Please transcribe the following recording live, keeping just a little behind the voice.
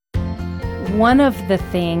one of the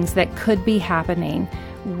things that could be happening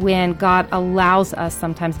when God allows us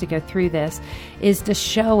sometimes to go through this is to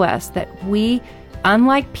show us that we,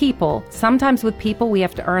 unlike people, sometimes with people we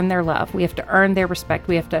have to earn their love, we have to earn their respect,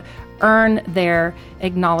 we have to earn their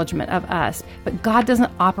acknowledgement of us. But God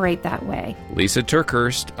doesn't operate that way. Lisa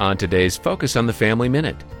TerKeurst on today's Focus on the Family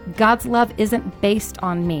Minute. God's love isn't based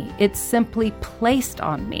on me. It's simply placed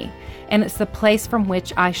on me. And it's the place from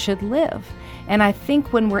which I should live. And I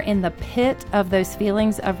think when we're in the pit of those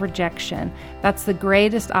feelings of rejection, that's the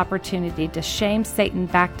greatest opportunity to shame Satan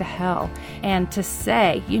back to hell and to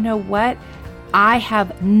say, you know what? I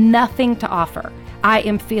have nothing to offer. I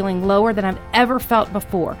am feeling lower than I've ever felt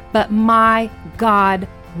before, but my God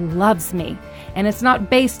loves me. And it's not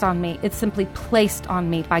based on me. It's simply placed on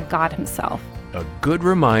me by God himself. A good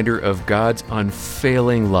reminder of God's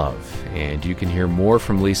unfailing love. And you can hear more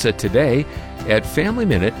from Lisa today at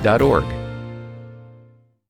FamilyMinute.org.